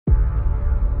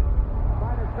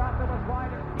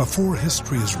Before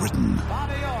history is written,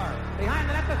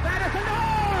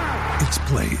 it's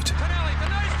played.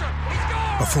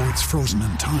 Before it's frozen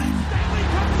in time,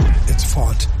 it's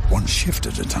fought one shift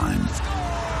at a time.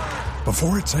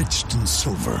 Before it's etched in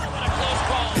silver,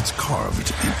 it's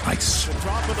carved in ice.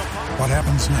 What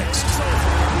happens next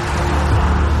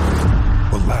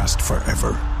will last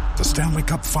forever. The Stanley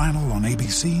Cup Final on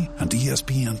ABC and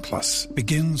ESPN Plus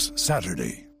begins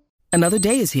Saturday. Another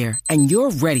day is here, and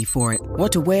you're ready for it.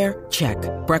 What to wear? Check.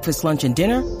 Breakfast, lunch, and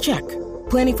dinner? Check.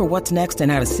 Planning for what's next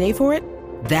and how to save for it?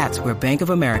 That's where Bank of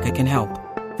America can help.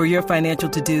 For your financial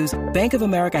to-dos, Bank of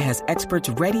America has experts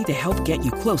ready to help get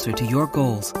you closer to your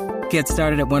goals. Get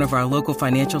started at one of our local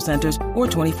financial centers or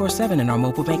 24/7 in our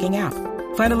mobile banking app.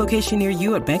 Find a location near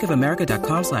you at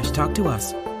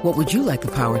bankofamerica.com/talktous. What would you like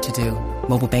the power to do?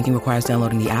 Mobile banking requires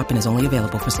downloading the app and is only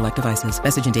available for select devices.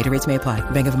 Message and data rates may apply.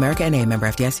 Bank of America N.A., member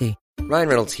FDIC. Ryan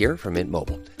Reynolds here from Mint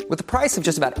Mobile. With the price of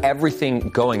just about everything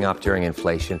going up during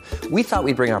inflation, we thought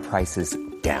we'd bring our prices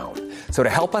down. So to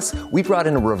help us, we brought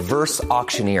in a reverse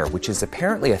auctioneer, which is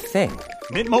apparently a thing.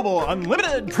 Mint Mobile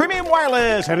Unlimited Premium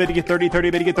Wireless. How to get 30,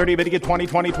 30, bit to get 30, bit to get 20,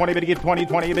 20, 20, bit to get 20,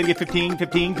 20, bit to get 15,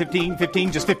 15, 15,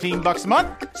 15, just $15 a month?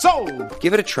 Sold!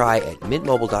 Give it a try at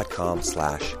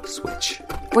mintmobile.com/switch.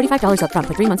 $45 up front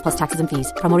for 3 months plus taxes and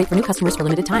fees. Promo rate for new customers for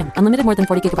limited time. Unlimited more than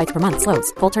 40 gigabytes per month.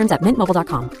 Slows full terms at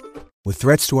mintmobile.com. With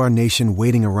threats to our nation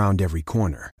waiting around every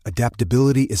corner,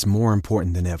 adaptability is more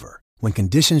important than ever. When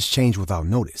conditions change without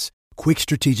notice, quick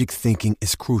strategic thinking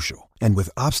is crucial. And with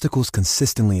obstacles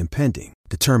consistently impending,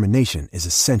 determination is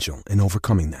essential in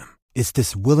overcoming them. It's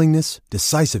this willingness,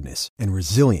 decisiveness, and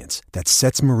resilience that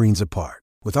sets Marines apart.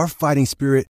 With our fighting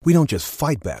spirit, we don't just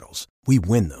fight battles, we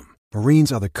win them.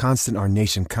 Marines are the constant our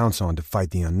nation counts on to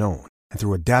fight the unknown. And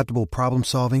through adaptable problem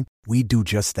solving, we do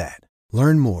just that.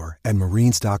 Learn more at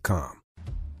marines.com.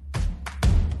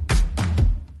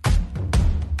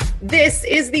 This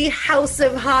is the House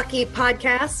of Hockey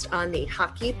podcast on the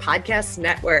Hockey Podcast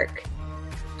Network.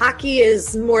 Hockey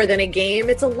is more than a game,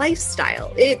 it's a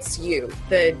lifestyle. It's you,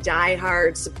 the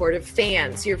diehard supportive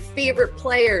fans, your favorite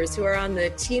players who are on the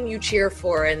team you cheer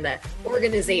for, and the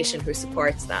organization who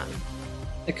supports them.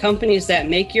 The companies that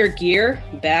make your gear,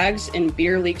 bags, and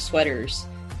beer league sweaters.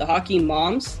 The hockey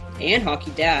moms and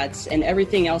hockey dads, and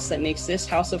everything else that makes this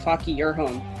House of Hockey your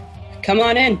home. Come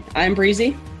on in. I'm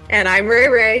Breezy. And I'm Ray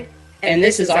Ray. And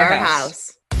this is our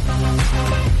house.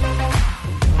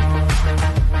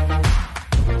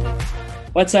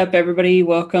 What's up, everybody?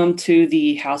 Welcome to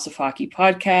the House of Hockey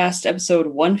podcast, episode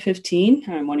 115.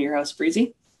 I'm one of your hosts,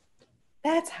 Breezy.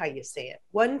 That's how you say it.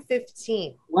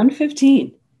 115.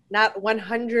 115. Not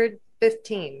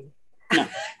 115. No.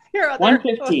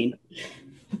 115.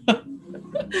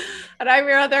 And I'm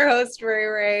your other host, Ray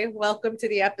Ray. Welcome to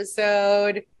the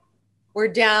episode. We're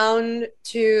down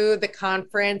to the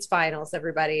conference finals,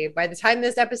 everybody. By the time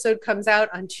this episode comes out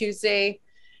on Tuesday,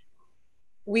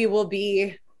 we will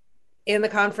be in the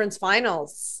conference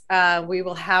finals. We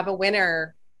will have a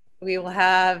winner. We will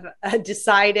have a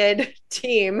decided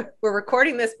team. We're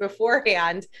recording this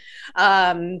beforehand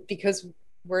because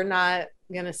we're not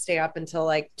going to stay up until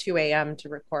like 2 a.m. to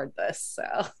record this. So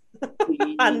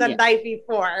on the night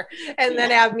before and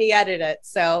then have me edit it.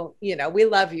 So, you know, we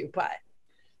love you, but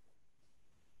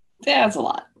that's a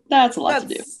lot. That's a lot to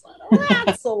do.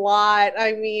 That's a lot.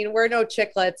 I mean, we're no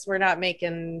chiclets. We're not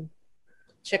making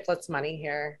chiclets money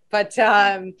here. But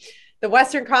the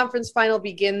Western Conference final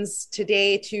begins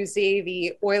today, Tuesday.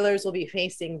 The Oilers will be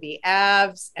facing the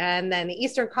Avs. And then the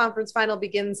Eastern Conference final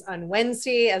begins on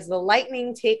Wednesday as the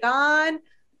Lightning take on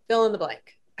fill in the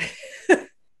blank.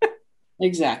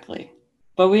 Exactly.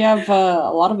 But we have a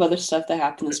lot of other stuff that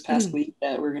happened this past week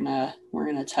that we're gonna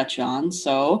touch on.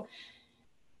 So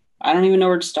I don't even know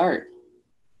where to start.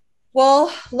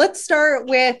 Well, let's start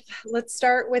with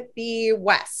the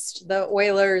West, the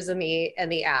Oilers and the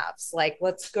Avs. Like,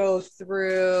 let's go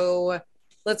to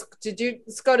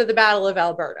the Battle of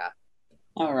Alberta.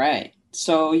 All right.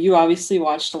 So you obviously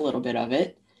watched a little bit of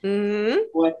it. Mm-hmm.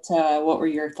 What were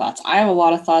your thoughts? I have a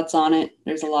lot of thoughts on it.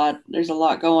 There's a lot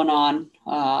going on.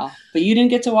 But you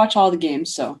didn't get to watch all the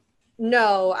games, so.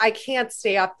 No, I can't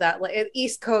stay up that late. At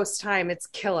East Coast time, it's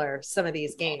killer, some of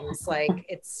these games. Like,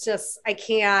 it's just, I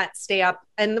can't stay up.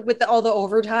 And with all the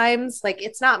overtimes, like,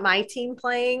 it's not my team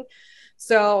playing.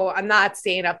 So I'm not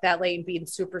staying up that late and being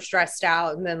super stressed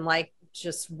out and then, like,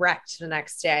 just wrecked the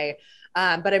next day.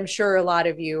 But I'm sure a lot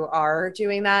of you are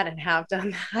doing that and have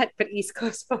done that. But East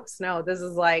Coast folks know this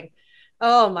is like,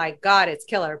 oh, my God, it's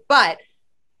killer. But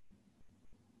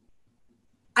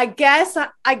I guess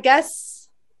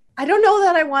I don't know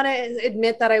that I want to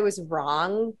admit that I was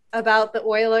wrong about the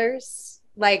Oilers.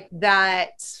 like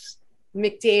that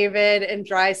McDavid and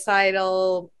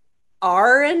Draisaitl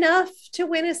are enough to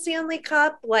win a Stanley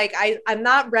Cup. Like I'm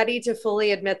not ready to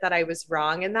fully admit that I was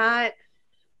wrong in that,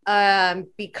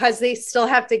 because they still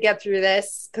have to get through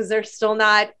this because they're still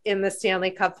not in the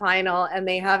Stanley Cup final and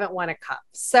they haven't won a cup.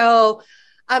 So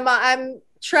I'm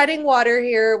treading water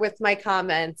here with my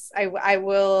comments. I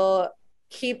will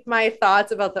keep my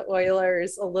thoughts about the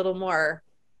Oilers a little more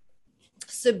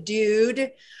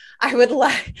subdued. I really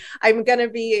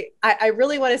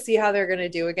want to see how they're going to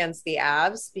do against the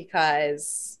Avs,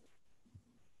 because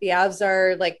the Avs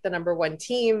are like the number one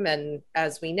team. And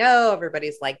as we know,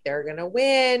 everybody's like, they're going to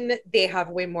win. They have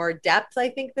way more depth, I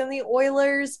think, than the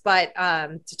Oilers. But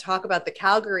to talk about the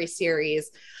Calgary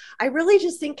series, I really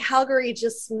just think Calgary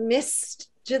just missed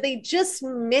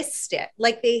it.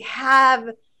 Like they have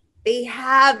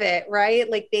it, right?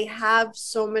 Like they have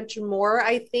so much more,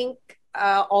 I think,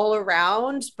 all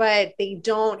around, but they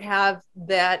don't have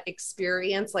that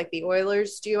experience like the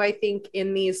Oilers do, I think,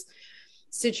 in these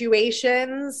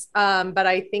situations. But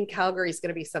I think Calgary is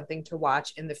going to be something to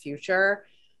watch in the future.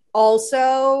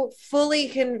 Also, fully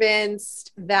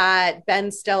convinced that Ben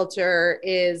Stelter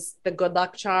is the good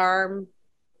luck charm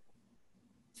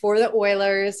for the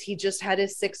Oilers. He just had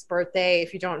his 6th birthday.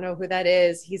 If you don't know who that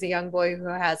is, he's a young boy who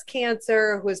has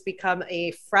cancer, who has become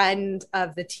a friend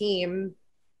of the team.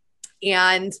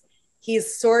 And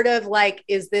he's sort of like,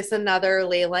 is this another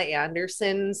Layla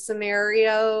Anderson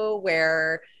scenario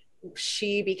where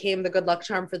she became the good luck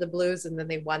charm for the Blues and then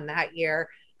they won that year?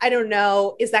 I don't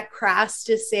know. Is that crass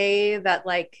to say that?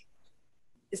 Like,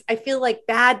 I feel like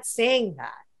bad saying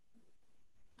that.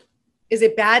 Is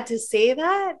it bad to say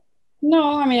that?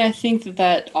 No, I mean, I think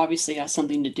that obviously has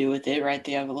something to do with it, right?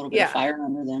 They have a little bit of fire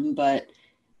under them, but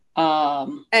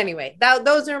anyway,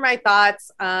 those are my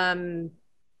thoughts.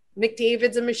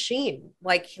 McDavid's a machine.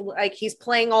 Like he's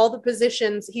playing all the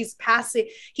positions. He's passing.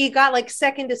 He got like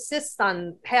 2nd assists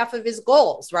on half of his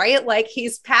goals, right? Like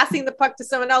he's passing the puck to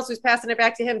someone else who's passing it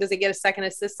back to him. Does he get a 2nd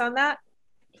assist on that?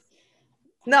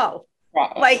 No.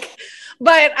 Like,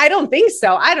 but I don't think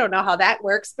so. I don't know how that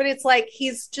works, but it's like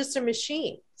he's just a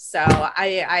machine. So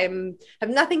I have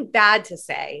nothing bad to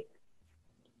say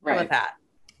about that.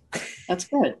 That's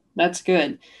good. That's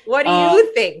good. What do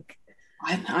you think?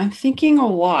 I'm thinking a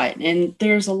lot, and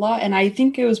there's a lot, and I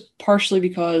think it was partially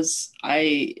because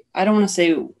I don't want to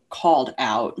say called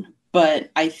out, but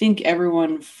I think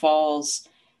everyone falls,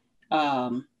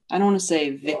 I don't want to say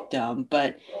victim,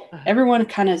 but everyone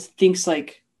kind of thinks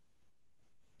like,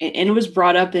 and it was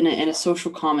brought up in a social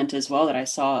comment as well that I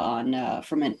saw on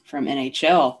from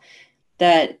NHL,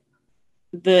 that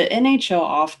the NHL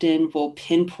often will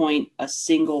pinpoint a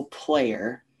single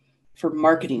player for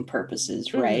marketing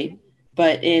purposes, right?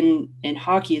 But in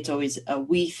hockey, it's always a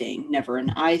we thing, never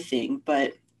an I thing.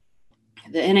 But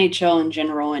the NHL in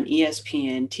general and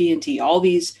ESPN, TNT, all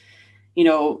these,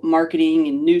 marketing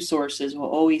and news sources will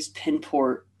always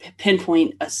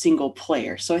pinpoint a single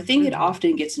player. So I think it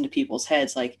often gets into people's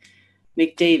heads like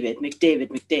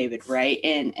McDavid, right?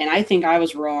 And I think I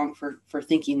was wrong for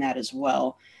thinking that as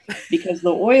well, because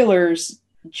the Oilers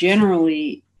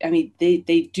generally, I mean,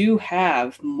 they do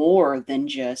have more than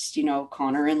just,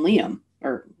 Connor and Leon.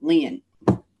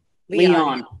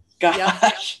 Gosh.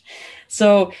 Yep.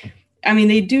 So, I mean,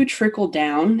 they do trickle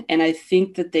down, and I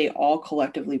think that they all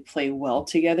collectively play well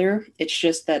together. It's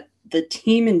just that the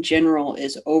team in general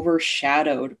is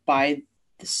overshadowed by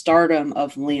the stardom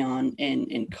of Leon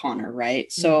and Connor,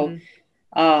 right? So,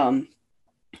 I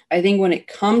think when it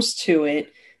comes to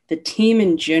it, the team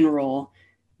in general,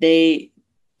 they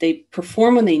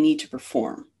perform when they need to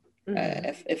perform.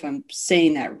 If I'm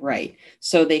saying that right.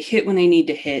 So they hit when they need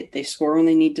to hit, they score when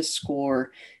they need to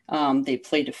score. They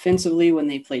play defensively when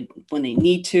they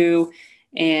need to.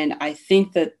 And I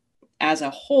think that as a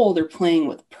whole, they're playing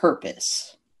with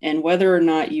purpose. And whether or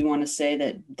not you want to say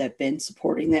that Ben's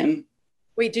supporting them.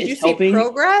 Wait, did you say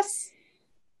progress?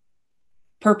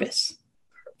 Purpose.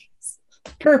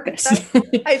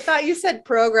 I thought you said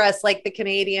progress, like the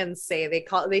Canadians say.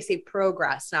 They say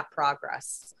progress, not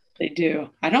progress. They do.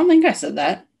 I don't think I said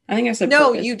that. I think I said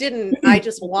no, purpose. You didn't. I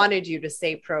just wanted you to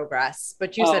say progress,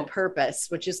 but you said purpose,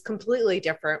 which is completely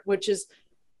different,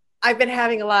 I've been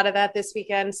having a lot of that this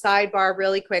weekend. Sidebar,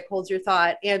 really quick, hold your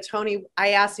thought. I asked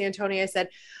Antoni, I said,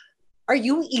 are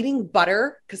you eating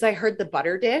butter? Because I heard the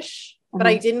butter dish, but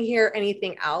I didn't hear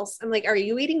anything else. I'm like, are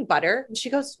you eating butter? And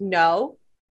she goes, no.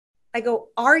 I go,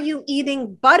 are you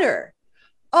eating butter?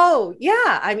 Oh,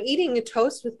 yeah, I'm eating a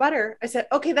toast with butter. I said,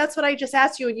 okay, that's what I just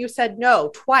asked you. And you said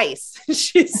no twice.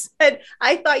 She said,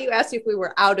 I thought you asked if we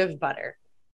were out of butter.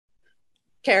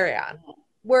 Carry on.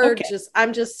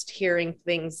 I'm just hearing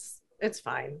things. It's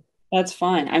fine. That's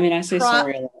fine. I mean, I say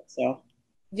sorry a lot, so.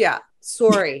 Yeah,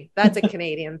 sorry. That's a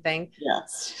Canadian thing.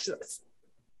 Yes.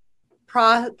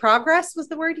 Progress was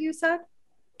the word you said?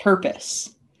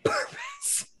 Purpose. Okay.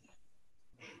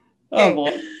 Oh,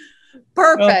 boy.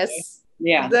 Purpose. Okay.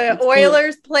 Yeah. The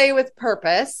Oilers play with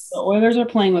purpose. The Oilers are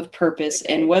playing with purpose,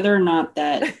 and whether or not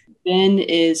that Ben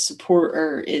is support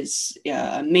or is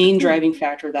a main driving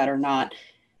factor of that or not,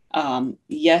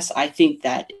 yes, I think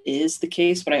that is the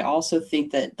case, but I also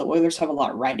think that the Oilers have a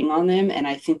lot riding on them, and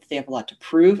I think they have a lot to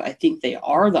prove. I think they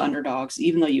are the underdogs,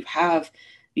 even though you have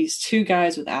these two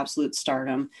guys with absolute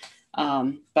stardom.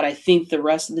 But I think the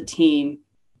rest of the team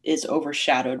is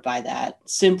overshadowed by that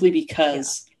simply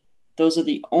because those are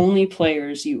the only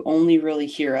players you only really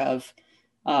hear of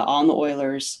on the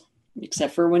Oilers,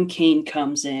 except for when Kane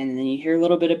comes in, and then you hear a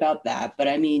little bit about that. But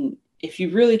I mean, if you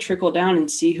really trickle down and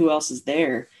see who else is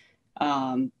there,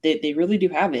 they really do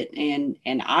have it. And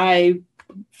I,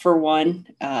 for one,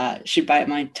 should bite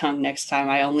my tongue next time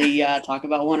I only talk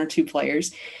about one or two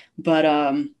players. But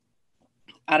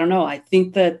I don't know. I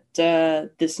think that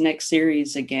this next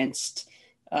series against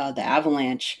the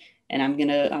Avalanche, and I'm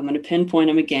gonna pinpoint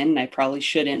them again, and I probably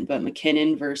shouldn't, but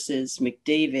McKinnon versus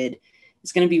McDavid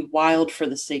is going to be wild for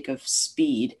the sake of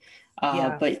speed.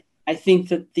 But I think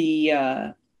that the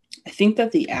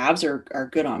Avs are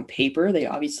good on paper. They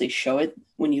obviously show it.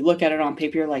 When you look at it on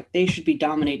paper, you're like, they should be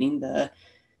dominating the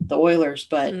Oilers.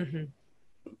 But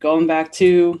going back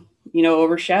to,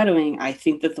 overshadowing, I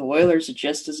think that the Oilers are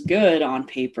just as good on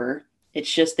paper.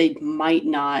 It's just they might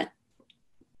not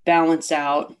balance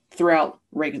out throughout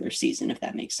regular season, if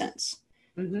that makes sense.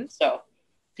 So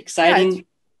exciting. Yeah,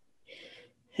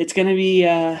 it's going to be,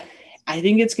 I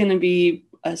think it's going to be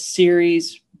a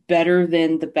series better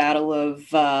than the Battle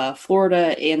of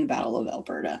Florida and the Battle of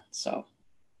Alberta. So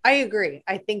I agree.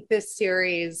 I think this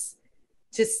series,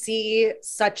 to see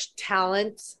such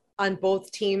talent on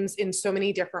both teams in so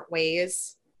many different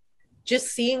ways, just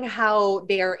seeing how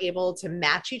they are able to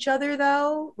match each other,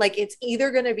 though, like it's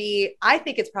either going to be, I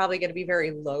think it's probably going to be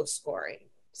very low scoring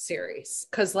series.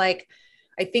 Cause like,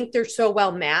 I think they're so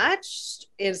well matched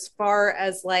as far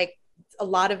as like a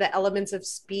lot of the elements of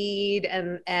speed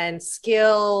and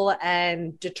skill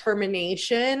and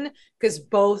determination, because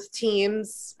both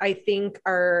teams, I think,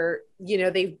 are,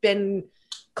 they've been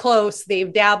close,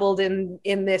 they've dabbled in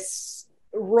this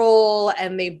role,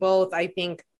 and they both, I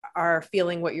think, are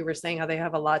feeling what you were saying, how they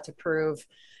have a lot to prove.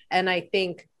 And I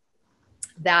think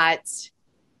that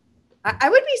I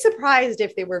would be surprised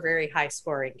if they were very high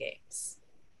scoring games.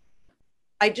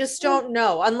 I just don't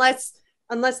know, unless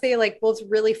they like both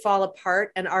really fall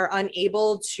apart and are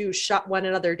unable to shut one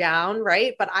another down,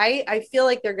 right? But I feel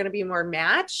like they're going to be more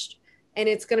matched, and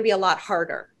it's going to be a lot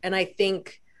harder. And I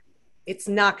think it's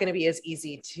not going to be as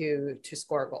easy to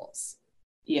score goals.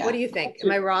 Yeah. What do you think? Am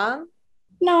I wrong?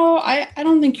 No, I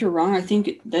don't think you're wrong. I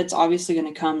think that's obviously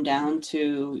going to come down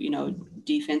to,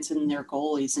 defense and their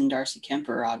goalies, and Darcy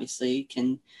Kemper obviously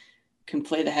can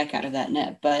play the heck out of that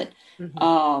net. But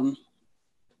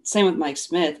same with Mike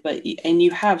Smith, and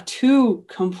you have two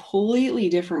completely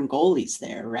different goalies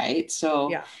there, right?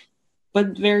 So,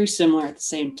 but very similar at the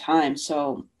same time.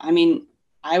 So, I mean,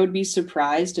 I would be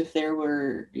surprised if there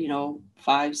were,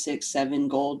 5, 6, 7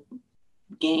 goal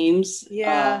games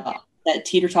that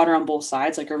teeter-totter on both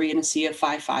sides. Like, are we going to see a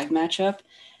 5-5 matchup?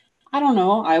 I don't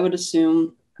know. I would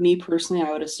assume, me personally,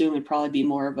 it'd probably be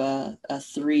more of a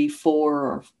 3-4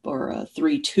 or a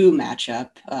 3-2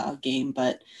 matchup game,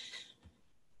 but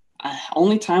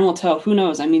only time will tell. Who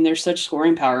knows? I mean, there's such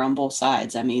scoring power on both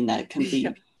sides. I mean, that can be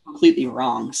completely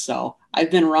wrong. So I've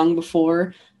been wrong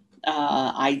before.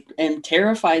 I am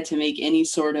terrified to make any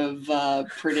sort of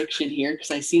prediction here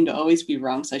because I seem to always be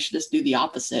wrong. So I should just do the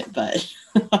opposite. But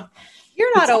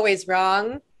you're not always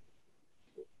wrong.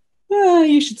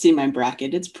 You should see my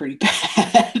bracket. It's pretty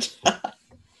bad.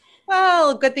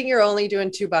 Well, good thing you're only doing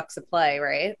 $2 a play,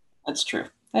 right? That's true.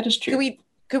 That is true.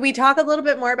 Could we talk a little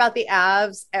bit more about the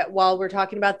Avs while we're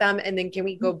talking about them? And then can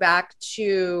we go back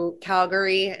to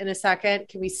Calgary in a second?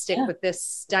 Can we stick with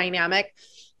this dynamic?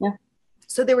 Yeah.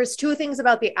 So there was 2 things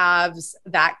about the Avs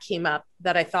that came up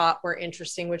that I thought were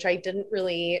interesting, which I didn't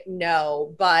really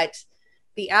know. But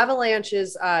the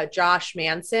Avalanche's Josh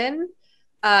Manson,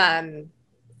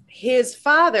 his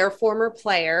father, former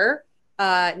player,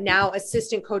 now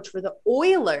assistant coach for the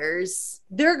Oilers,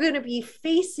 they're going to be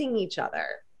facing each other.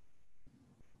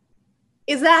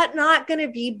 Is that not going to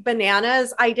be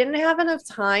bananas? I didn't have enough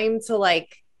time to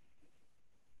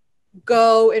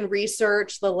go and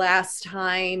research the last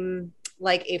time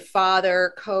like a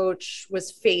father coach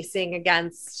was facing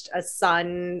against a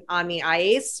son on the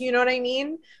ice, you know what I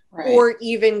mean? Right. Or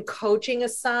even coaching a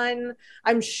son.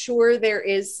 I'm sure there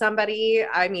is somebody,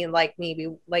 I mean, like maybe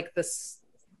like this,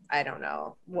 I don't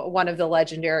know, one of the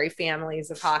legendary families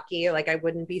of hockey. Like I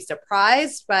wouldn't be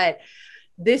surprised, but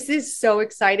this is so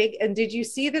exciting. And did you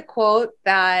see the quote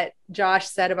that Josh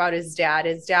said about his dad?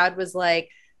 His dad was like,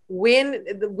 win,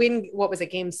 what was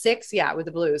it, game 6? Yeah, with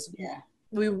the Blues. Yeah.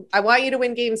 I want you to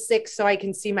win game 6 so I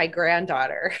can see my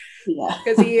granddaughter. Yeah.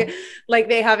 Because like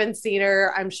they haven't seen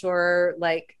her, I'm sure,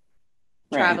 like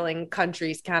traveling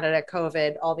countries, Canada,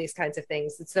 COVID, all these kinds of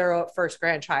things. It's their first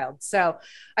grandchild. So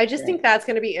I just think that's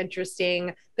going to be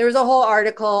interesting. There was a whole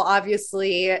article.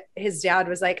 Obviously, his dad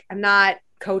was like, I'm not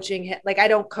coaching him. Like, I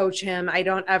don't coach him. I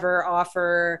don't ever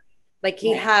offer, like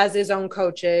he has his own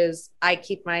coaches. I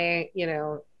keep my,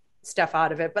 stuff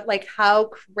out of it. But like, how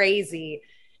crazy.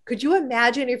 Could you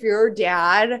imagine if your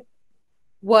dad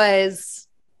was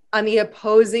on the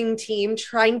opposing team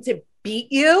trying to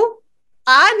beat you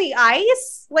on the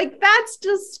ice? Like, that's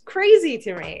just crazy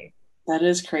to me. That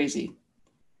is crazy.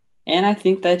 And I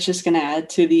think that's just going to add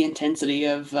to the intensity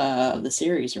of the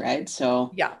series, right?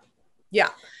 So yeah.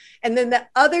 And then the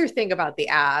other thing about the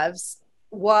Avs,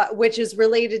 which is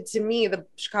related to me, the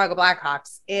Chicago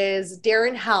Blackhawks, is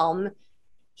Darren Helm.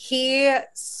 He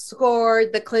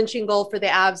scored the clinching goal for the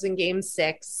Avs in game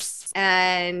 6.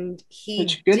 And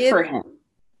Which good for him.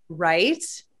 Right?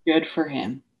 Good for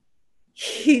him.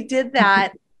 He did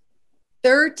that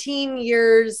 13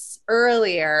 years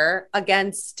earlier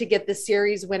to get the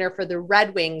series winner for the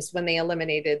Red Wings when they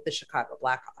eliminated the Chicago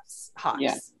Blackhawks.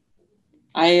 Yeah.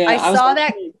 I saw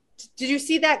that. Did you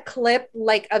see that clip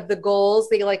like of the goals?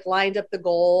 They like lined up the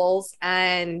goals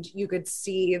and you could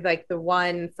see like the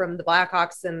one from the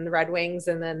Blackhawks and the Red Wings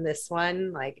and then this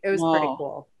one. Like it was pretty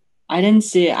cool. I didn't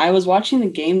see it. I was watching the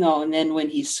game though, and then when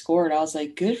he scored, I was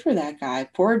like, good for that guy.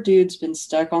 Poor dude's been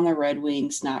stuck on the Red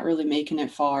Wings, not really making it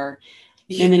far.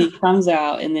 Yeah. And then he comes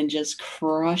out and then just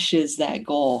crushes that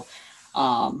goal.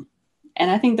 And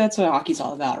I think that's what hockey's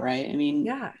all about, right? I mean,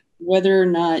 whether or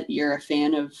not you're a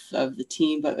fan of the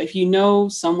team, but if you know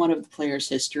somewhat of the player's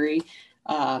history,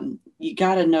 you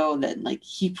got to know that like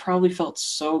he probably felt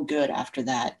so good after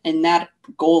that. And that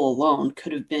goal alone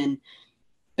could have been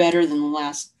better than the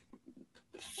last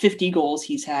 50 goals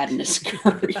he's had in his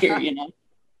career,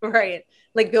 Right.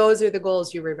 Like those are the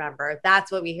goals you remember.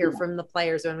 That's what we hear from the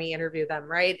players when we interview them,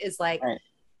 right? Is like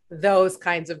those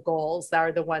kinds of goals that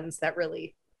are the ones that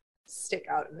really stick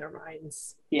out in their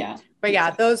minds. Yeah. But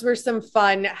yeah, those were some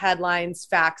fun headlines,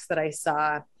 facts that I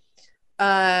saw.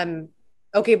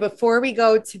 Okay, before we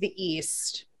go to the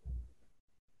East,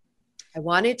 I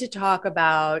wanted to talk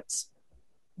about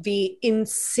the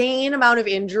insane amount of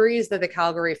injuries that the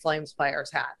Calgary Flames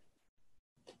players had.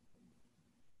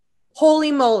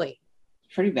 Holy moly.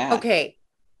 Pretty bad. Okay.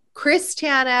 Chris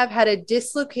Tanev had a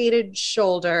dislocated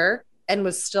shoulder and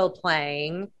was still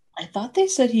playing. I thought they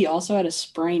said he also had a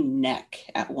sprained neck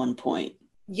at one point.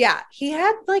 Yeah, he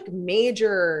had like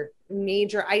major.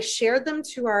 I shared them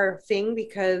to our thing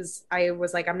because I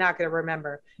was like, I'm not going to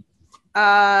remember.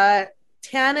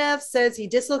 Tanev says he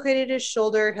dislocated his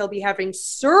shoulder. He'll be having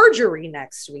surgery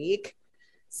next week.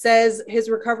 Says his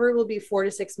recovery will be 4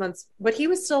 to 6 months, but he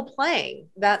was still playing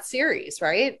that series,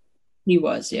 right? He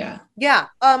was, yeah. Yeah.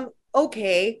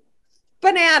 Okay.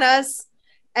 Bananas.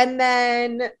 And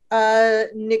then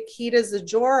Nikita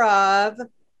Zadorov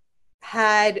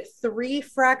had 3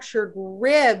 fractured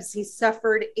ribs he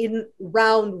suffered in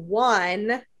round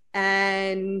 1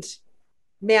 and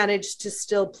managed to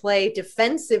still play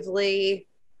defensively.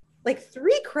 Like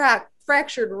 3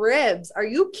 fractured ribs. Are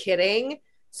you kidding?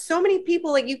 So many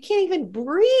people, like, you can't even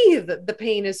breathe. The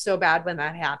pain is so bad when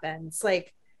that happens.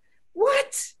 Like,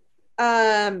 what?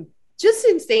 Just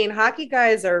insane. Hockey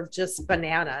guys are just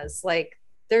bananas. Like,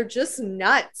 they're just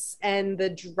nuts. And the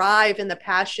drive and the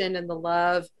passion and the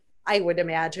love, I would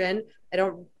imagine.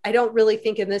 I don't really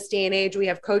think in this day and age we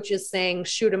have coaches saying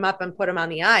shoot them up and put them on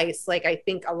the ice. Like, I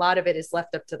think a lot of it is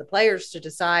left up to the players to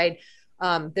decide.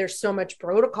 There's so much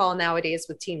protocol nowadays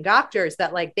with team doctors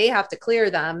that like they have to clear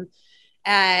them.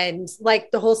 And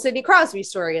like the whole Sidney Crosby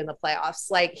story in the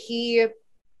playoffs, like he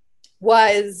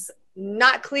was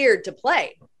not cleared to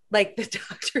play. Like the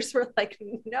doctors were like,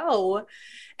 no.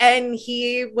 And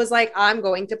he was like, I'm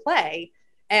going to play.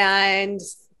 And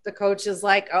the coach is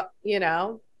like,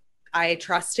 I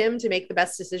trust him to make the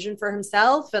best decision for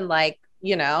himself. And like,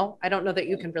 I don't know that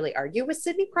you can really argue with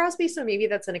Sidney Crosby. So maybe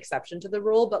that's an exception to the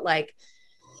rule, but like,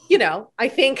 I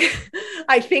think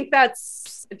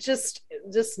that's just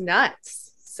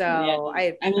nuts. So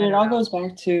yeah. I mean, it all goes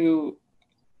back to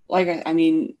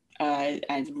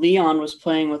Leon was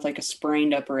playing with like a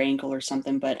sprained upper ankle or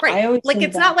something, but right. I always like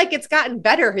it's not like it's gotten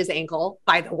better, his ankle,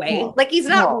 by the way. No, like he's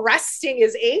not no. resting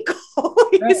his ankle.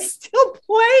 He's Right. still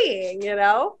playing, you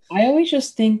know? I always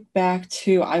just think back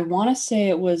to, I want to say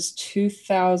it was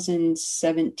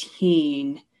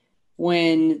 2017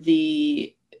 when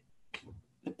the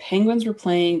Penguins were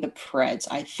playing the Preds.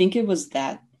 I think it was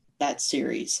that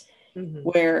series.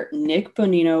 Where Nick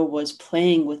Bonino was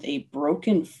playing with a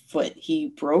broken foot. He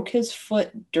broke his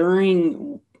foot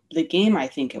during the game, I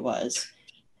think it was.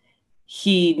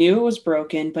 He knew it was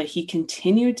broken, but he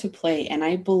continued to play. And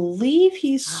I believe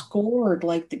he scored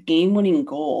like the game-winning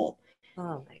goal.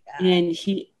 Oh, my God. And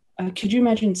he, could you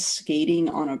imagine skating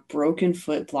on a broken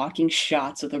foot, blocking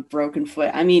shots with a broken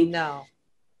foot? I mean, no.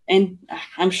 And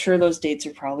I'm sure those dates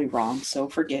are probably wrong, so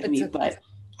forgive me. But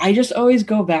I just always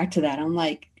go back to that. I'm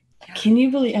like, can you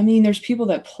believe, I mean, there's people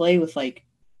that play with like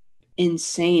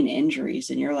insane injuries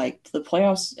and you're like, the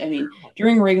playoffs, I mean,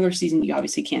 during a regular season, you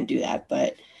obviously can't do that,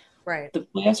 but right. The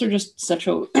playoffs are just such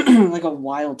a, like a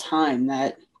wild time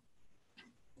that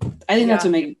I think that's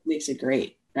what makes it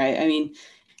great, right? I mean,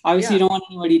 obviously you don't want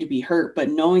anybody to be hurt, but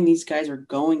knowing these guys are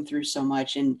going through so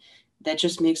much and that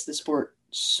just makes the sport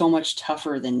so much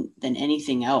tougher than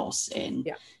anything else. And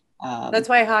that's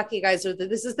why hockey guys are,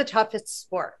 this is the toughest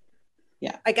sport.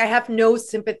 Yeah. Like I have no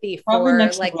sympathy probably for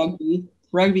next like to rugby.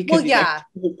 Rugby could well, be yeah.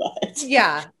 but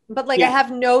yeah. But like I have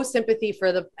no sympathy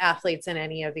for the athletes in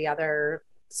any of the other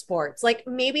sports. Like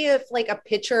maybe if like a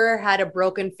pitcher had a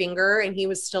broken finger and he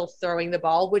was still throwing the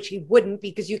ball, which he wouldn't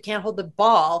because you can't hold the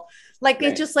ball. Like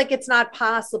it's just like it's not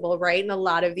possible, right? In a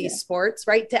lot of these sports,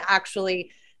 right? To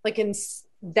actually like in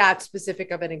that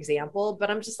specific of an example. But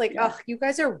I'm just like, oh, you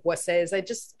guys are wusses. I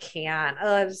just can't.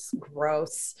 Oh, it's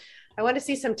gross. I want to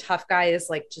see some tough guys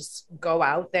like just go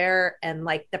out there and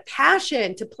like the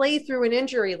passion to play through an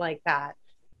injury like that.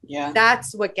 Yeah.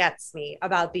 That's what gets me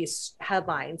about these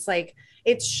headlines. Like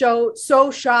it's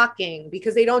so shocking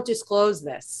because they don't disclose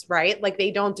this, right? Like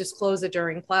they don't disclose it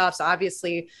during playoffs,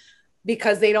 obviously,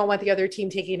 because they don't want the other team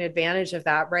taking advantage of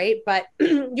that, right? But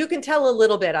you can tell a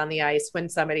little bit on the ice when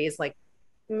somebody is like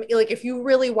if you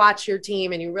really watch your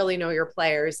team and you really know your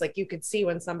players, like you could see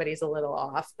when somebody's a little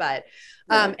off. But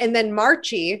and then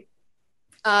Marchie,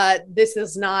 this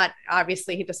is not,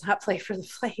 obviously he does not play for the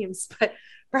Flames, but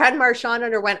Brad Marchand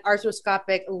underwent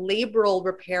arthroscopic labral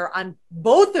repair on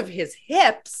both of his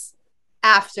hips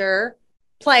after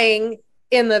playing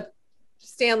in the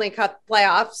Stanley Cup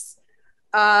playoffs.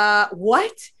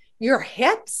 What? Your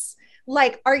hips?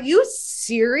 Like, are you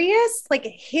serious? Like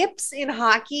hips in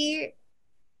hockey?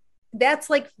 That's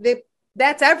like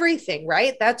that's everything,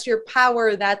 right? That's your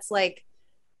power. That's like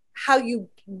how you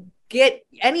get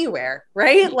anywhere,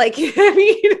 right? Like, I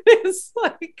mean, it's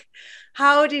like,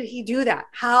 how did he do that?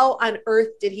 How on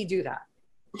earth did he do that?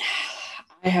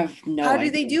 I have no idea. How do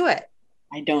they do it?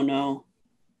 I don't know.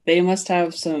 They must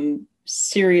have some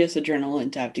serious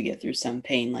adrenaline to have to get through some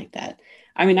pain like that.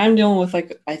 I mean, I'm dealing with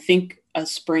like, I think a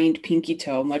sprained pinky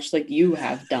toe, much like you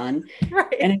have done.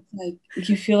 Right. And it's like,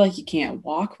 you feel like you can't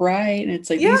walk right. And it's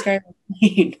like, these guys are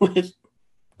playing with,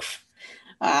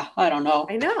 I don't know.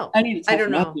 I know. I need to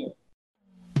toughen up here.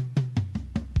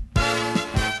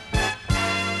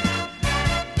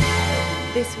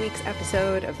 This week's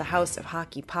episode of the House of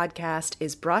Hockey podcast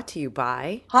is brought to you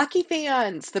by Hockey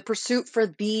Fans. The pursuit for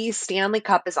the Stanley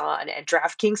Cup is on, and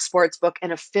DraftKings Sportsbook,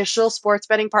 an official sports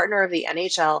betting partner of the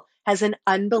NHL, has an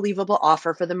unbelievable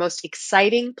offer for the most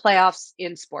exciting playoffs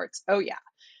in sports. Oh, yeah.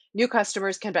 New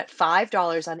customers can bet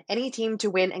 $5 on any team to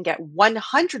win and get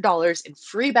 $100 in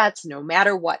free bets no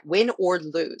matter what, win or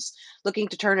lose. Looking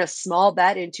to turn a small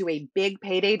bet into a big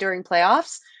payday during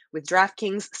playoffs? With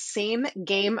DraftKings same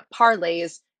game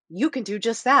parlays, you can do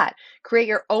just that. Create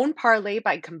your own parlay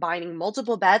by combining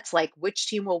multiple bets like which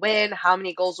team will win, how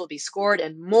many goals will be scored,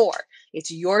 and more. It's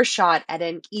your shot at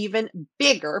an even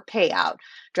bigger payout.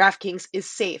 DraftKings is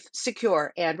safe,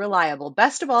 secure, and reliable.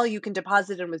 Best of all, you can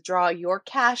deposit and withdraw your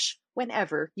cash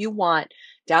whenever you want.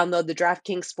 Download the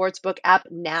DraftKings Sportsbook app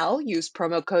now. Use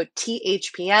promo code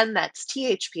THPN. That's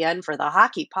THPN for the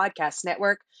Hockey Podcast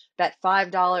Network. Bet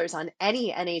 $5 on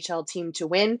any NHL team to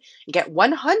win and get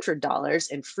 $100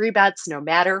 in free bets no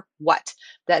matter what.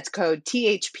 That's code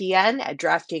THPN at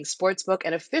DraftKings Sportsbook,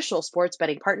 an official sports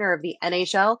betting partner of the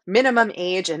NHL. Minimum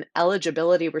age and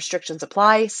eligibility restrictions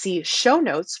apply. See show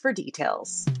notes for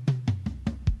details.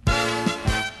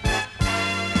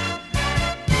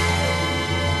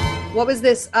 What was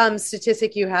this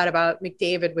statistic you had about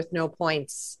McDavid with no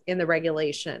points in the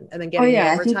regulation and then getting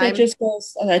I overtime? think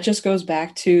that just goes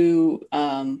back to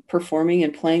performing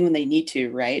and playing when they need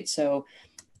to, right? So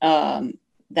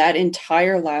that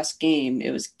entire last game,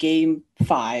 it was game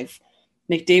 5.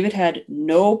 McDavid had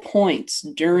no points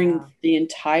during the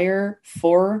entire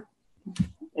 4.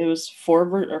 It was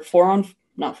 4 on,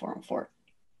 not 4 on 4.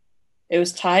 It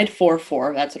was tied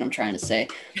 4-4. That's what I'm trying to say.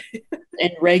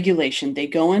 In regulation, they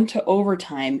go into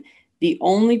overtime. The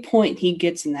only point he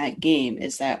gets in that game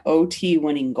is that OT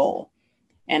winning goal.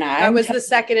 And that was the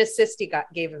second assist he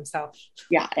gave himself.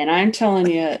 Yeah, and I'm telling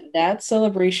you, that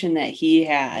celebration that he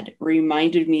had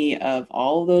reminded me of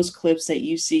all those clips that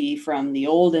you see from the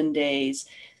olden days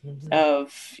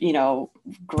of,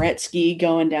 Gretzky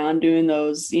going down doing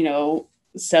those,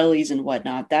 sellies and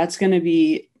whatnot. That's going to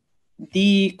be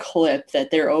the clip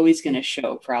that they're always going to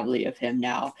show probably of him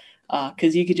now,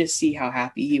 because you could just see how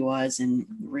happy he was and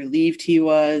relieved he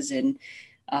was. And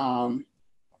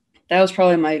that was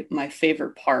probably my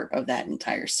favorite part of that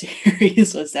entire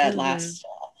series was that last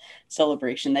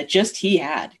celebration that just he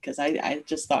had, because I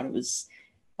just thought it was,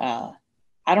 I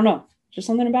don't know, just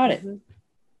something about it.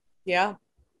 Yeah.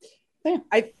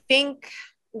 I think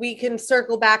we can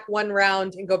circle back one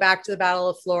round and go back to the Battle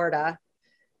of Florida,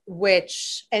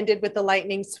 which ended with the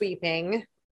Lightning sweeping.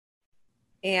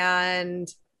 And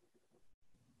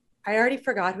I already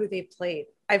forgot who they played.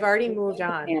 I've already moved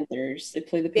on. Panthers. They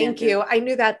play the Panthers. Thank you. I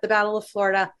knew that, the Battle of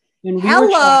Florida.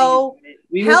 Hello,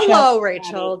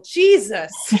 Rachel.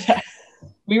 Jesus.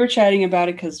 We were chatting about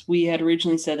it because we had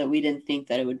originally said that we didn't think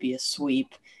that it would be a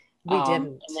sweep. We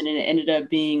didn't. And then it ended up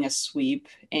being a sweep.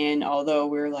 And although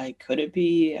we were like, could it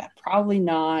be? Probably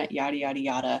not, yada, yada,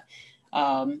 yada.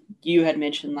 You had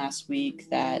mentioned last week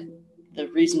that the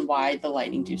reason why the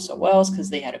Lightning do so well is because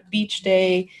they had a beach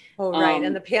day. Oh, right.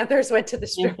 And the Panthers went to the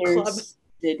strip club.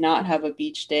 Did not have a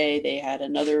beach day. They had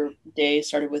another day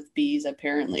started with B's,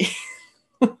 apparently.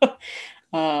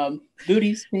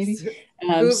 Booties, maybe.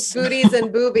 Booties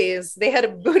and boobies. They had a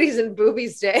booties and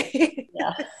boobies day.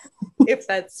 Yeah. If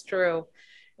that's true.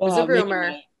 There's a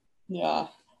rumor. Yeah.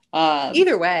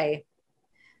 Either way.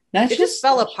 They just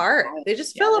fell apart. They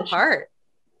just fell apart.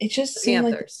 It just seemed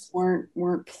like they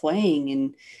weren't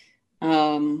playing.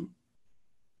 And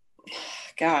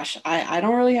gosh, I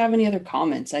don't really have any other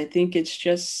comments. I think it's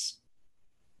just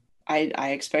I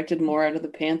expected more out of the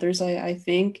Panthers, I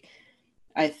think.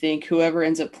 I think whoever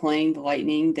ends up playing the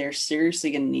Lightning, they're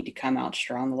seriously going to need to come out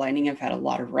strong. The Lightning have had a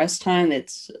lot of rest time.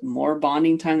 It's more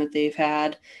bonding time that they've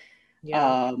had.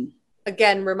 Yeah.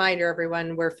 Again, reminder,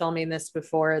 everyone, we're filming this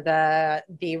before the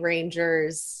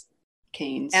Rangers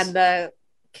Canes and the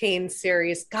Canes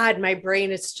series. God, my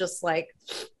brain is just like,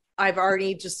 I've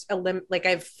already just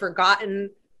I've forgotten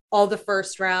all the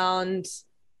first round.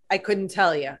 I couldn't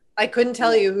tell you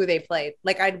who they played.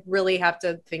 Like, I'd really have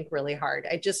to think really hard.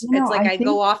 It's like I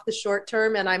go off the short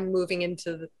term and I'm moving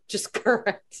into the just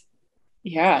current.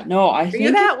 Yeah, no, I think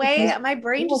you're that way. My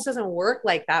brain just doesn't work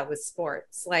like that with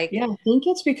sports. Like, yeah, I think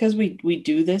it's because we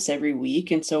do this every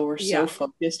week, and so we're so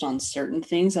focused on certain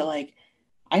things that, like,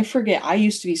 I forget. I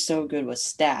used to be so good with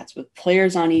stats, with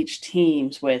players on each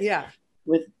teams, with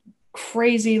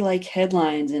crazy like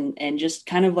headlines and just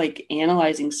kind of like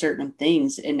analyzing certain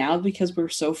things. And now because we're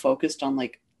so focused on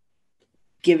like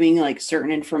giving like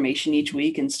certain information each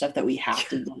week and stuff that we have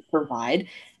to provide,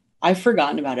 I've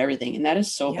forgotten about everything, and that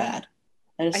is so bad.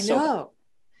 That is bad.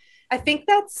 I think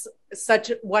that's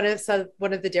such one of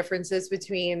the differences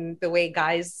between the way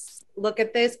guys look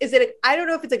at this. I don't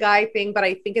know if it's a guy thing, but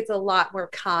I think it's a lot more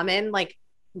common. Like,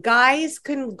 guys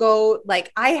can go, like,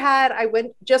 I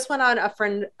went on a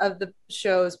friend of the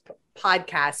show's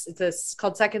podcast. It's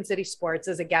called Second City Sports,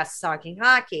 as a guest talking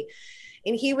hockey.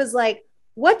 And he was like,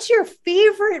 what's your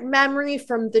favorite memory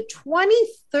from the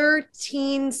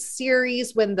 2013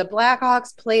 series when the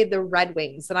Blackhawks played the Red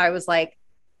Wings? And I was like,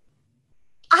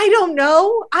 I don't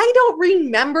know. I don't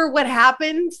remember what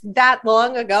happened that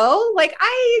long ago. Like,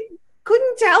 I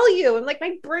couldn't tell you. And like,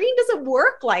 my brain doesn't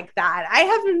work like that. I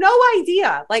have no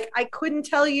idea. Like, I couldn't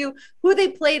tell you who they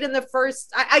played in the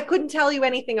first. I couldn't tell you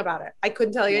anything about it. I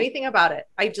couldn't tell you anything about it.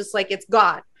 I just, like, it's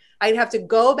gone. I'd have to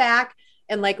go back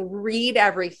and like read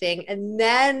everything, and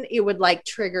then it would like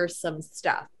trigger some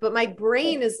stuff. But my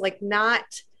brain is like not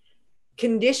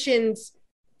conditioned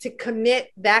to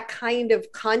commit that kind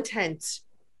of content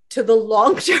to the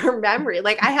long-term memory.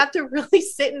 Like, I have to really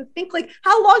sit and think, like,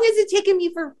 how long has it taken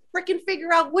me for freaking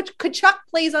figure out which Kachuk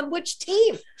plays on which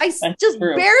team? That's just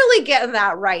true. Barely getting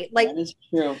that right. Like, that is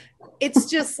true. It's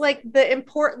just like the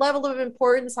level of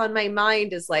importance on my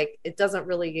mind is like, it's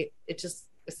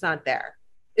not there.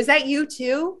 Is that you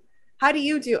too? How do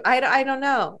you do? I don't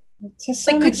know.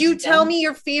 Like, could you tell me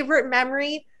your favorite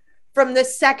memory from the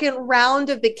second round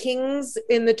of the Kings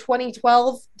in the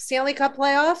 2012 Stanley Cup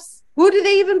playoffs? Who do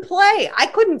they even play? I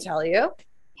couldn't tell you.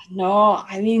 No,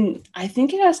 I mean, I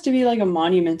think it has to be like a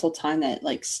monumental time that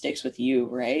like sticks with you,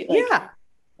 right? Like, Yeah.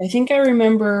 I think I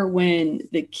remember when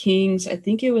the Kings, I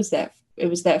think it was that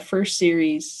first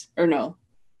series, or no,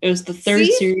 it was the third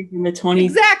See? series in the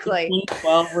Exactly.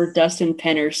 2012 where Dustin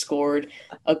Penner scored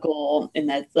a goal, and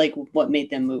that's like what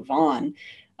made them move on.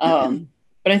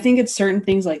 But I think it's certain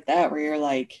things like that where you're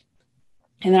like,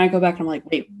 and then I go back and I'm like,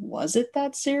 wait, was it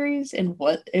that series? And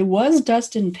what it was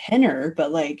Dustin Penner,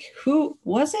 but like, who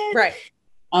was it? Right.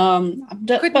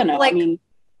 But no, I mean,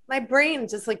 my brain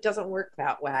just like doesn't work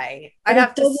that way. I but have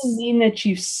it doesn't mean that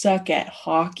you suck at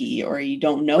hockey or you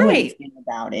don't know Right. anything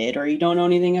about it or you don't know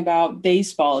anything about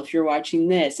baseball if you're watching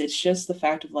this. It's just the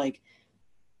fact of like,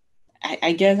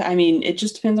 I guess, I mean, it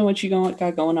just depends on what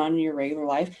got going on in your regular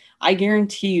life. I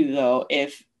guarantee you, though,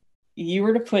 if you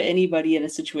were to put anybody in a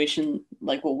situation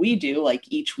like what we do,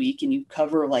 like each week, and you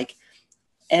cover like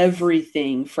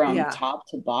everything from top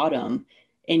to bottom,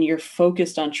 and you're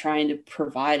focused on trying to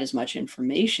provide as much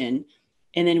information,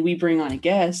 and then we bring on a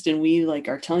guest and we like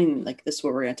are telling them like this is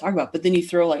what we're going to talk about, but then you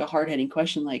throw like a hard-hitting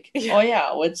question like, oh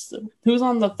yeah, who's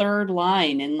on the third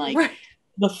line and like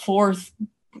the fourth,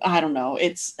 I don't know,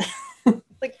 it's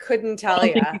like couldn't tell I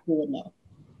don't you. think people would know.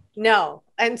 No.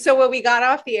 And so when we got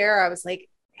off the air, I was like,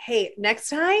 hey, next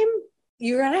time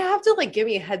you're going to have to like give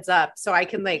me a heads up so I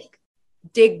can like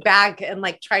dig back and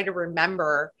like try to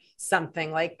remember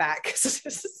something like that. Cause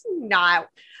this is not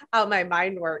how my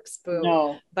mind works. Boom.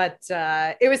 No. But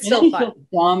it was still fun.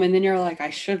 Dumb. And then you're like,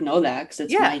 I should know that because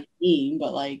it's my team,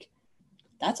 but like,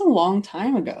 that's a long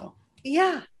time ago.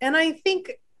 Yeah. And I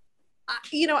think,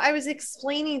 you know, I was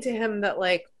explaining to him that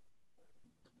like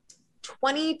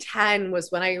 2010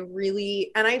 was when I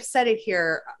really, and I've said it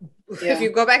here, if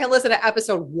you go back and listen to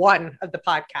episode 1 of the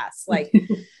podcast, like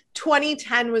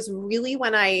 2010 was really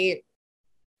when I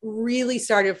really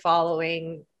started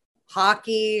following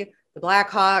hockey, the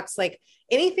Blackhawks, like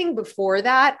anything before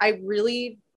that. I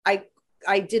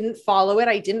didn't follow it.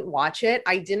 I didn't watch it.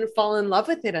 I didn't fall in love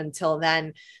with it until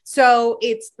then. So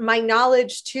it's my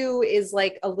knowledge too is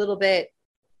like a little bit,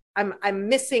 I'm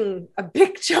missing a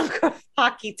big chunk of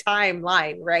hockey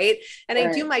timeline, right? And I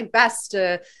do my best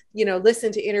to, you know,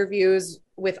 listen to interviews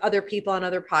with other people on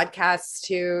other podcasts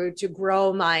to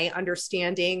grow my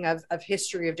understanding of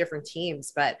history of different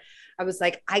teams. But I was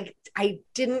like, I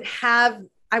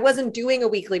wasn't doing a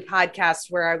weekly podcast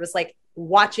where I was like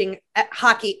watching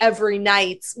hockey every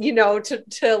night, you know,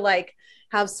 to like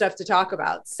have stuff to talk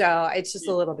about. So it's just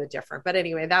a little bit different. But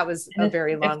anyway, that was a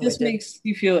very long. If this makes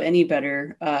you feel any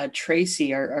better,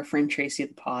 Tracy, our friend Tracy at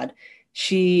the pod,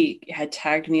 she had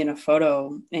tagged me in a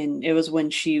photo, and it was when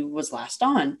she was last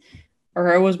on,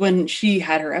 or it was when she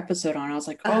had her episode on. I was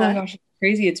like, oh my gosh, it's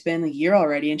crazy. It's been a year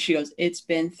already. And she goes, it's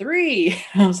been 3.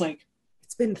 And I was like,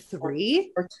 it's been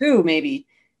 3 or 2, maybe.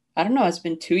 I don't know. It's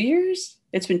been 2 years.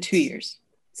 It's been 2 years.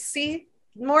 See,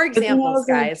 more examples,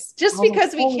 guys. Just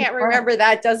because we can't remember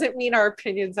that doesn't mean our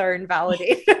opinions are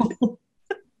invalidated.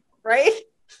 Right?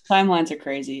 Timelines are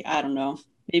crazy. I don't know.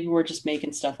 Maybe we're just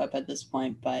making stuff up at this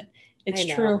point, but it's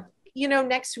true. You know,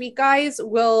 next week, guys,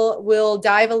 we'll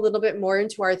dive a little bit more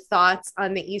into our thoughts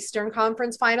on the Eastern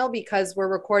Conference Final because we're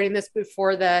recording this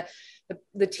before the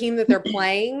team that they're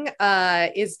playing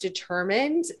is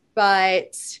determined.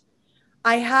 But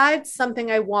I had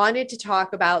something I wanted to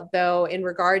talk about, though, in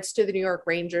regards to the New York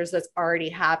Rangers that's already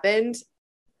happened.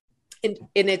 And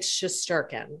it's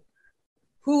Shesterkin,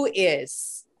 who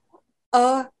is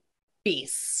a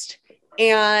beast.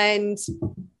 And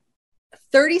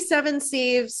 37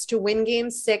 saves to win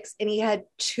game 6, and he had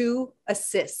 2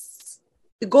 assists.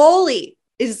 The goalie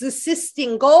is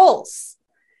assisting goals.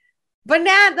 But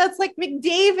now that's like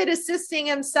McDavid assisting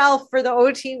himself for the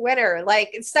OT winner,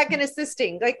 like second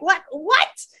assisting. Like what?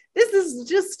 This is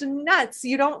just nuts.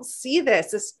 You don't see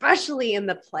this, especially in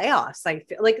the playoffs. I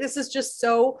feel like this is just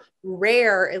so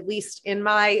rare, at least in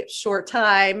my short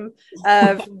time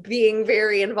of being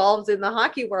very involved in the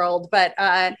hockey world. But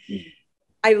I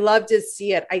love to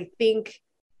see it. I think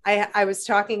I was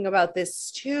talking about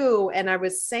this too. And I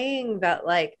was saying that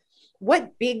like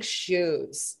what big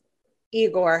shoes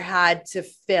Igor had to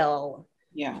fill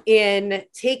in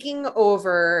taking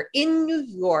over in New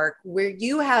York, where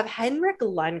you have Henrik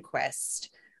Lundqvist,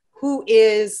 who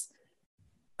is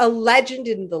a legend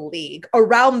in the league,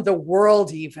 around the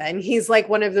world even. He's like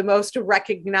one of the most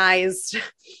recognized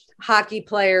hockey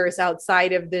players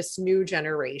outside of this new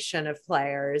generation of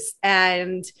players.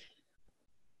 And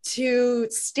to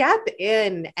step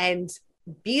in and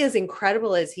be as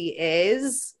incredible as he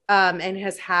is, and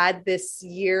has had this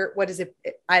year, what is it?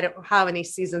 I don't know how many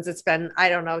seasons it's been. I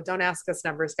don't know. Don't ask us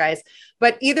numbers, guys.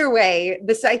 But either way,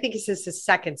 I think this is his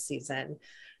second season.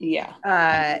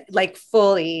 like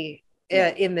fully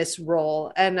in this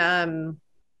role. And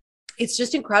it's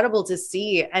just incredible to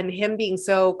see, and him being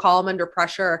so calm under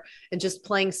pressure and just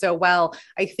playing so well.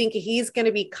 I think he's going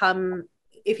to become,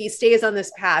 if he stays on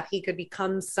this path, he could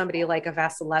become somebody like a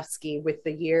Vasilevsky with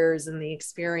the years and the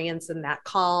experience and that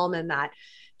calm and that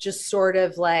just sort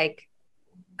of like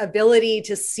ability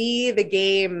to see the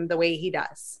game the way he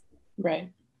does.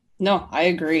 Right. No, I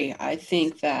agree. I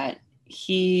think that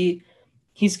he's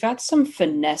got some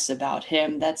finesse about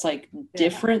him that's like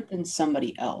different than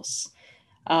somebody else.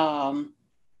 And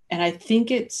I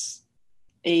think it's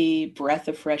a breath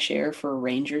of fresh air for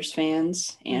Rangers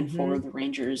fans and for the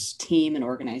Rangers team and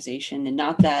organization. And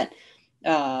not that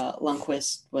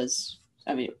Lundqvist was,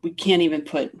 I mean, we can't even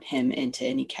put him into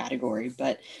any category,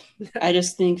 but I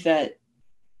just think that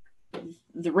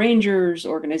the Rangers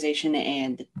organization,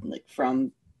 and like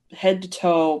from head to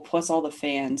toe, plus all the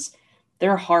fans,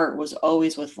 their heart was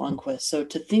always with Lundqvist. So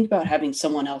to think about having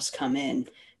someone else come in,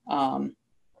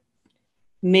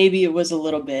 maybe it was a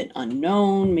little bit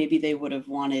unknown. Maybe they would have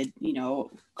wanted,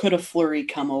 could have Fleury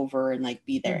come over and like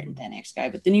be there and the next guy,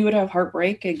 but then you would have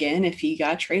heartbreak again if he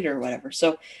got traded or whatever.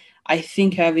 So I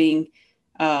think having,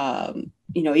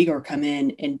 Igor come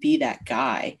in and be that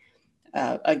guy,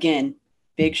 again,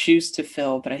 big shoes to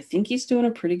fill, but I think he's doing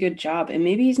a pretty good job. And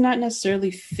maybe he's not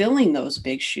necessarily filling those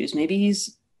big shoes. Maybe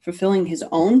he's fulfilling his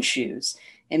own shoes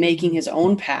and making his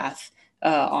own path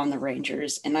on the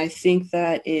Rangers. And I think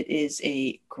that it is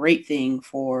a great thing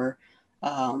for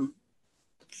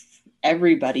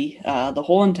everybody, the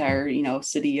whole entire,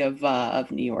 city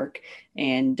of New York.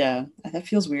 And that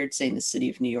feels weird saying the city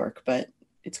of New York, but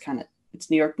it's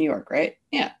New York, right?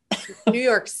 Yeah. New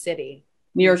York City.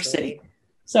 New York City.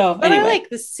 So, but anyway, I like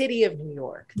the city of New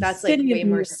York. That's like way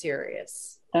more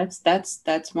serious. That's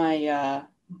my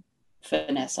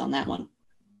finesse on that one.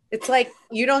 It's like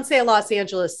you don't say Los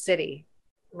Angeles City,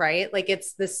 right? Like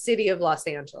it's the city of Los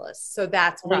Angeles. So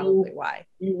that's probably why.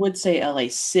 You would say LA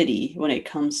City when it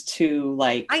comes to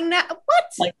like I know what?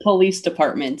 Like police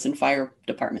departments and fire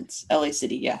departments. LA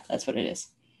City, yeah, that's what it is.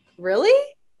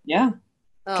 Really? Yeah.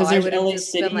 Because there's LA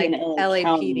City like and LA LAPD.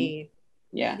 County.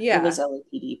 Yeah. It was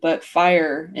LAPD. But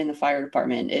fire in the fire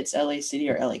department, it's LA City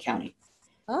or LA County.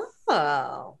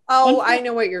 Oh, I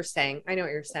know what you're saying.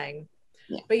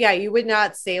 Yeah. But yeah, you would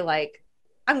not say like,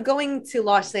 I'm going to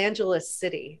Los Angeles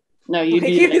City. No, you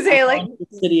could say like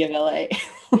the city of LA.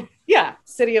 Yeah,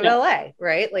 city of LA,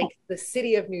 right? Like the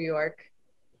city of New York.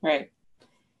 Right.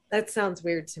 That sounds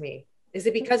weird to me. Is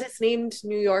it because it's named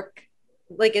New York?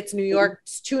 Like it's New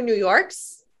York's two New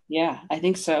Yorks? Yeah, I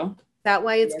think so. That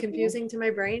why it's confusing to my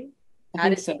brain?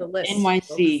 Add it to the list.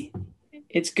 NYC. Folks.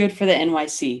 It's good for the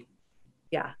NYC.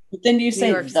 Yeah. But then do you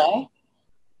say the?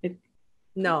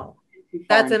 No.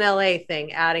 That's an LA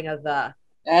thing, adding a the.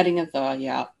 Adding a the,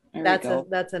 yeah.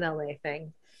 That's an LA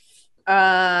thing.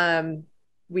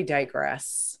 We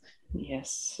digress.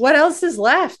 Yes. What else is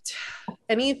left?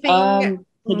 Anything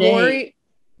today?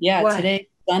 Today,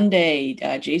 Sunday,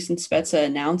 Jason Spezza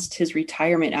announced his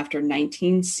retirement after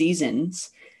 19 seasons.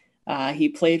 He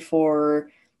played for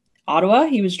Ottawa.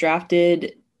 He was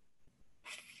drafted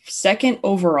second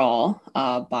overall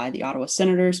by the Ottawa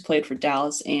Senators, played for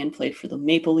Dallas, and played for the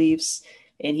Maple Leafs.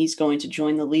 And he's going to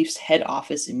join the Leafs head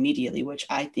office immediately, which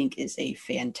I think is a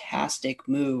fantastic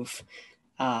move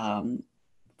for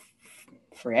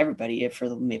everybody, for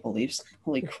the Maple Leafs.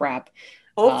 Holy crap.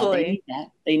 Hopefully.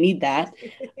 They need that.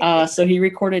 So he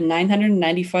recorded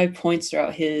 995 points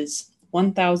throughout his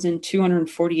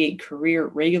 1,248 career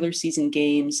regular season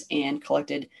games and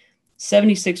collected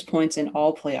 76 points in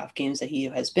all playoff games that he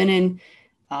has been in.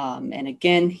 And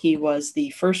again, he was the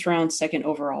first round, second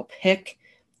overall pick,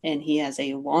 and he has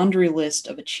a laundry list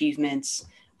of achievements.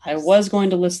 I was going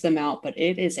to list them out, but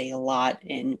it is a lot.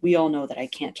 And we all know that I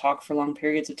can't talk for long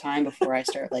periods of time before I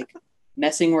start like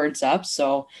messing words up.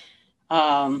 So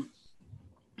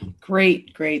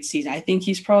great season. I think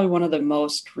he's probably one of the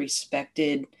most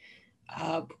respected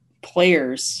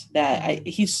players that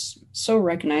he's so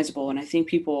recognizable. And I think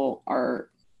people are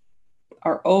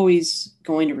always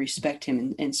going to respect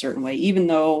him in certain way, even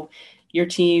though your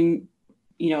team,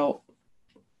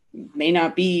 may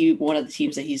not be one of the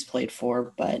teams that he's played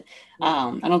for, but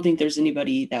I don't think there's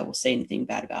anybody that will say anything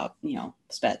bad about,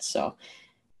 Spets. So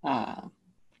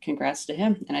congrats to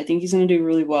him. And I think he's going to do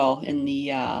really well in the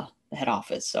head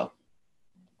office. So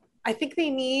I think they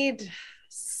need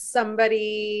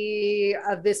somebody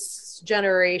of this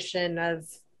generation of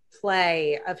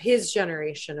play, of his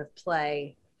generation of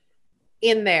play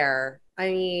in there.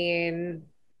 I mean,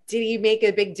 did he make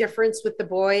a big difference with the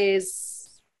boys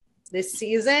this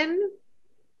season?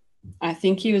 I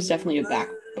think he was definitely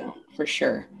for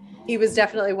sure. He was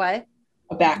definitely what?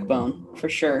 A backbone, for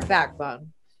sure.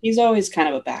 Backbone. He's always kind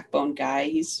of a backbone guy.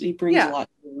 He brings a lot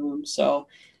to the room. So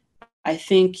I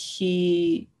think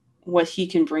what he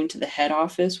can bring to the head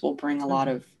office will bring a lot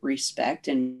of respect,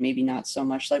 and maybe not so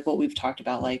much like what we've talked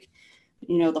about, like,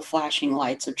 the flashing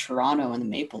lights of Toronto and the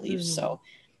Maple Leafs. So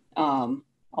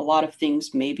a lot of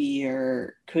things maybe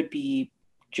could be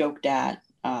joked at,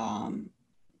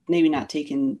 maybe not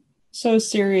taken so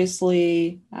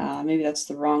seriously. Maybe that's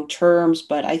the wrong terms,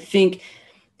 but I think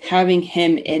having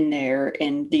him in there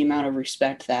and the amount of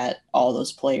respect that all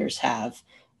those players have,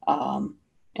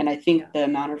 and I think the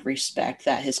amount of respect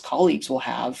that his colleagues will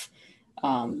have,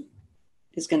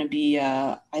 is going to be,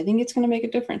 I think it's going to make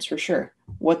a difference for sure.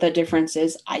 What that difference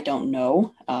is, I don't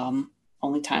know.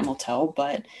 Only time will tell,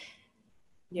 but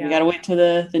we got to wait till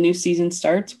the new season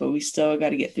starts, but we still got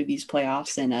to get through these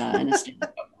playoffs and a Stanley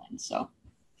Cup win. So,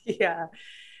 yeah,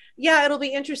 it'll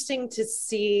be interesting to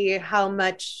see how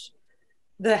much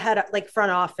the head, like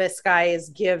front office guys,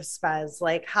 give Spez,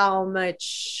 like how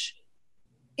much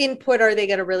input are they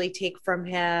going to really take from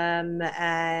him,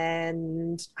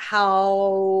 and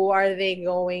how are they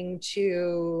going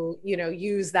to,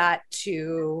 use that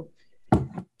to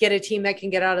get a team that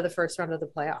can get out of the first round of the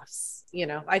playoffs.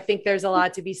 I think there's a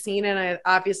lot to be seen, and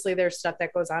obviously there's stuff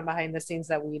that goes on behind the scenes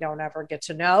that we don't ever get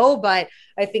to know, but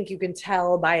I think you can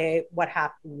tell by what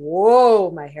happened. Whoa,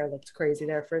 my hair looked crazy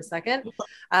there for a second.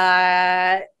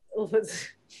 I got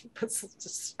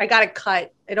it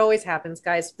cut. It always happens,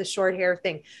 guys, the short hair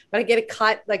thing, but I get it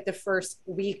cut like the first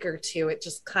week or two. It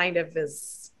just kind of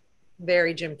is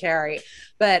very Jim Carrey,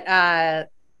 but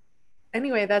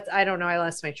anyway, I don't know. I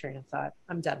lost my train of thought.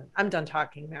 I'm done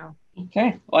talking now.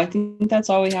 Okay. Well, I think that's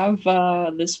all we have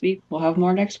this week. We'll have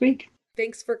more next week.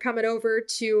 Thanks for coming over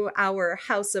to our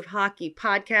House of Hockey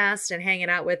podcast and hanging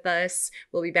out with us.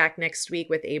 We'll be back next week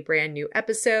with a brand new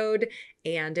episode.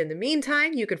 And in the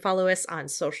meantime, you can follow us on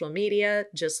social media.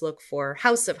 Just look for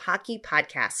House of Hockey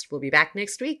podcast. We'll be back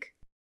next week.